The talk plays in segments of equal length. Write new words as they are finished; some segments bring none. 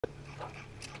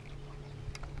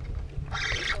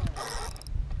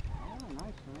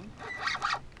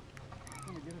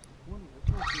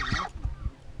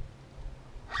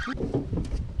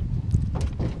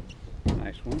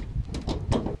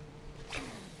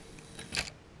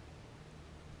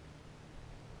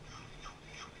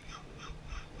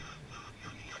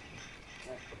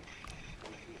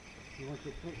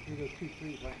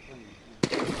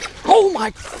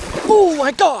Oh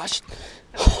my gosh!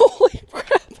 Holy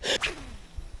crap!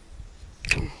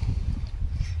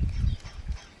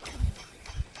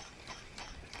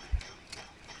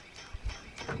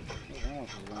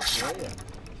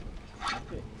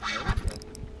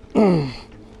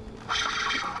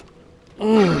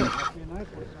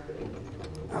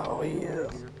 Oh yeah.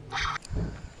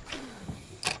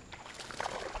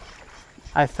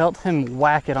 I felt him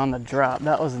whack it on the drop.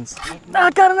 That was insane. Ah,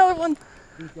 I got another one.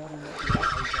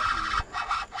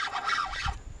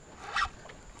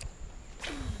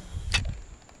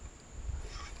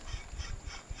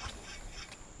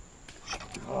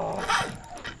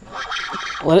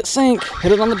 Let it sink.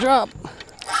 Hit it on the drop.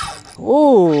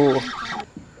 Whoa.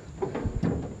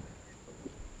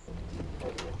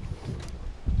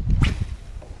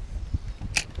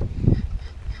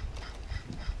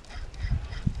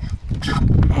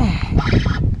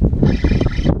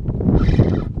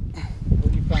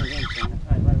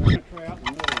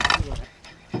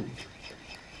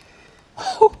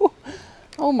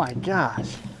 Oh my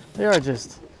gosh. They are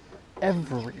just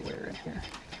everywhere in here.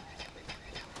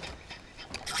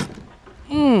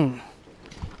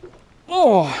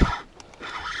 Oh.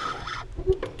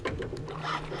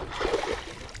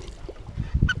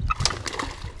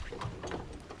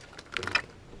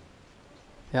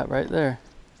 Yeah, right there.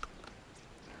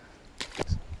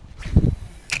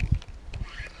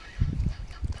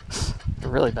 They're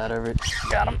really bad over it.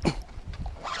 Got him.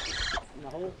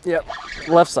 Yep,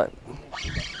 left side.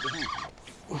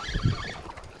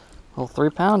 Little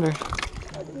 3-pounder.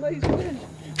 Nice fish.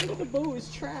 Look at the boat is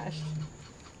trashed.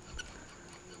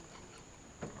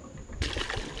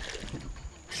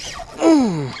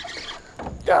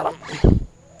 Got him.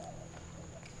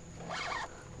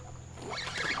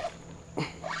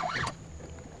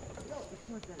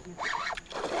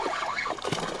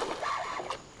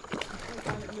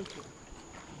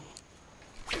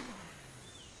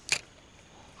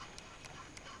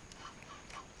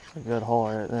 It's a good hole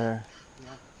right there.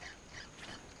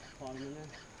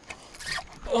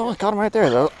 Oh, I got him right there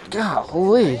though.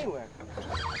 Golly.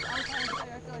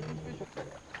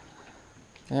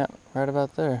 Yeah, right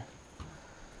about there.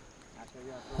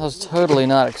 I was totally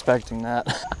not expecting that.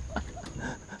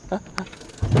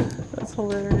 That's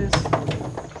hilarious.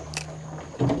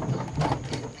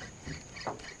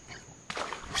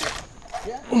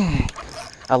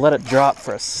 I let it drop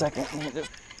for a second and it just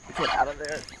get out of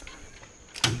there.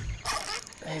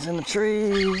 He's in the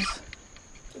trees.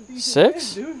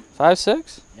 6? 5,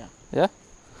 6? Yeah. Yeah?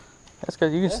 That's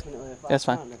good. You can. Definitely a 5 That's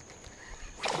fine. pounder.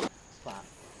 Spot.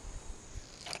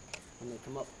 And they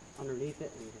come up underneath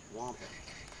it and you just whomp it.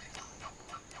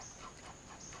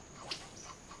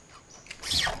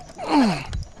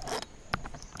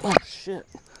 Oh shit.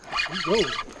 You go.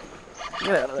 Get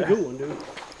out of That's a there. good one, dude.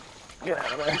 Get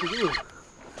out of there. That's a good one.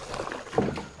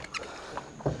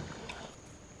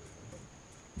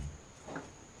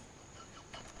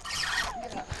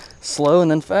 Slow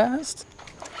and then fast.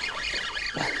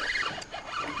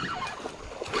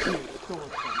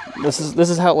 This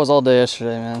is how it was all day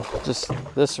yesterday, man. Just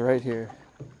this right here.